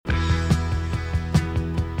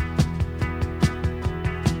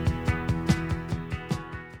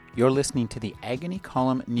You're listening to the Agony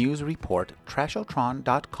Column News Report,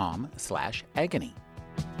 trashotron.com/agony.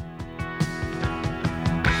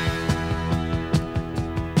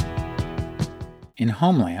 In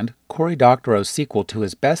Homeland, Cory Doctorow's sequel to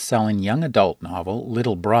his best-selling young adult novel,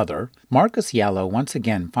 Little Brother, Marcus Yalow once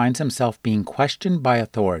again finds himself being questioned by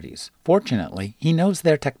authorities. Fortunately, he knows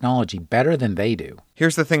their technology better than they do.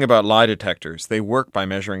 Here's the thing about lie detectors. They work by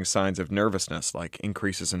measuring signs of nervousness, like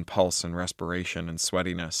increases in pulse and respiration and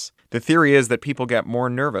sweatiness. The theory is that people get more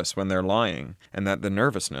nervous when they're lying, and that the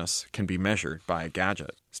nervousness can be measured by a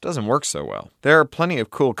gadget. This doesn't work so well. There are plenty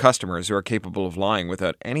of cool customers who are capable of lying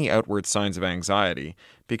without any outward signs of anxiety,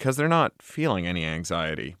 because they're not feeling any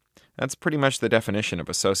anxiety. That's pretty much the definition of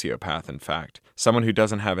a sociopath, in fact. Someone who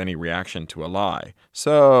doesn't have any reaction to a lie.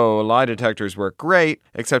 So, lie detectors work great,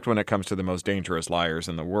 except when it comes to the most dangerous liars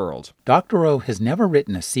in the world. Doctorow has never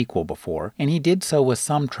written a sequel before, and he did so with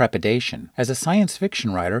some trepidation. As a science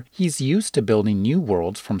fiction writer, he's used to building new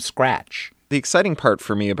worlds from scratch. The exciting part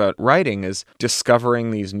for me about writing is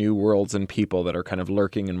discovering these new worlds and people that are kind of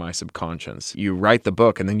lurking in my subconscious. You write the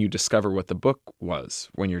book and then you discover what the book was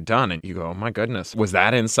when you're done and you go, oh my goodness, was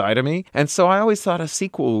that inside of me? And so I always thought a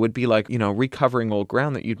sequel would be like, recovering old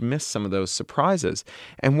ground, that you'd miss some of those surprises.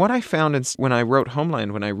 And what I found when I wrote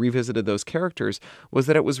Homeland, when I revisited those characters, was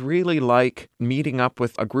that it was really like meeting up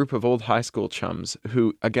with a group of old high school chums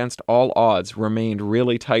who, against all odds, remained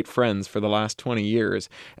really tight friends for the last 20 years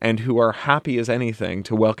and who are happy as anything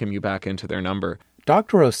to welcome you back into their number.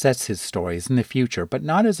 Doctorow sets his stories in the future, but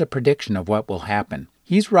not as a prediction of what will happen.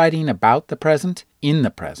 He's writing about the present in the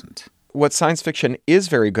present. What science fiction is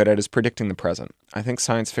very good at is predicting the present. I think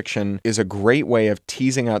science fiction is a great way of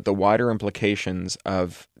teasing out the wider implications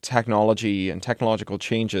of technology and technological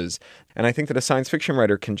changes. And I think that a science fiction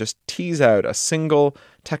writer can just tease out a single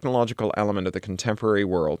technological element of the contemporary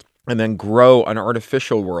world and then grow an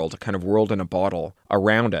artificial world, a kind of world in a bottle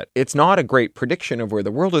around it. It's not a great prediction of where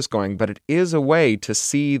the world is going, but it is a way to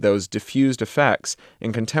see those diffused effects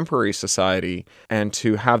in contemporary society and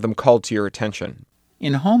to have them called to your attention.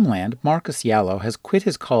 In Homeland, Marcus Yalow has quit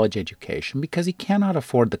his college education because he cannot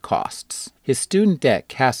afford the costs. His student debt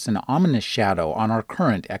casts an ominous shadow on our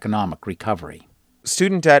current economic recovery.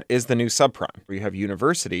 Student debt is the new subprime. We have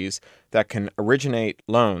universities that can originate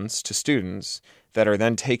loans to students that are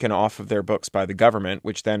then taken off of their books by the government,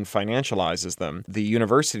 which then financializes them. The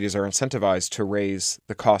universities are incentivized to raise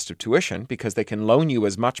the cost of tuition because they can loan you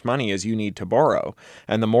as much money as you need to borrow.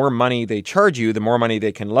 And the more money they charge you, the more money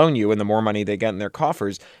they can loan you, and the more money they get in their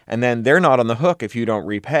coffers. And then they're not on the hook if you don't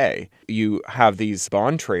repay. You have these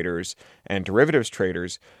bond traders and derivatives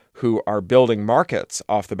traders who are building markets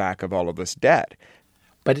off the back of all of this debt.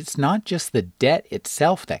 But it's not just the debt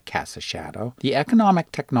itself that casts a shadow. The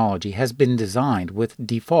economic technology has been designed with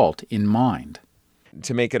default in mind.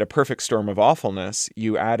 To make it a perfect storm of awfulness,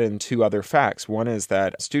 you add in two other facts. One is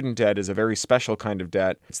that student debt is a very special kind of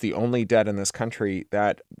debt. It's the only debt in this country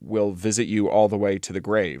that will visit you all the way to the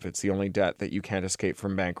grave. It's the only debt that you can't escape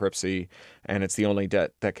from bankruptcy, and it's the only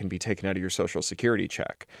debt that can be taken out of your Social Security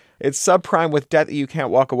check. It's subprime with debt that you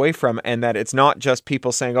can't walk away from, and that it's not just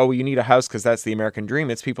people saying, oh, well, you need a house because that's the American dream.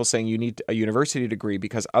 It's people saying you need a university degree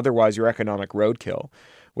because otherwise you're economic roadkill,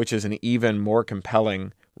 which is an even more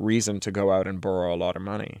compelling reason to go out and borrow a lot of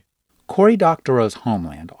money. Cory Doctorow's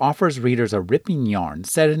Homeland offers readers a ripping yarn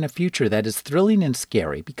set in a future that is thrilling and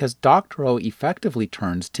scary because Doctorow effectively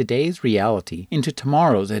turns today's reality into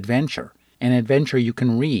tomorrow's adventure, an adventure you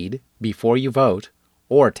can read before you vote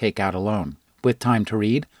or take out alone. With time to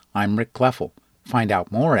read, I'm Rick Kleffel. Find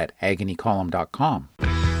out more at agonycolumn.com.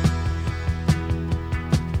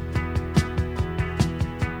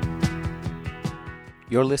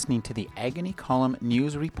 You're listening to the Agony Column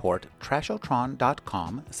News Report,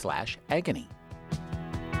 trashotron.com/agony.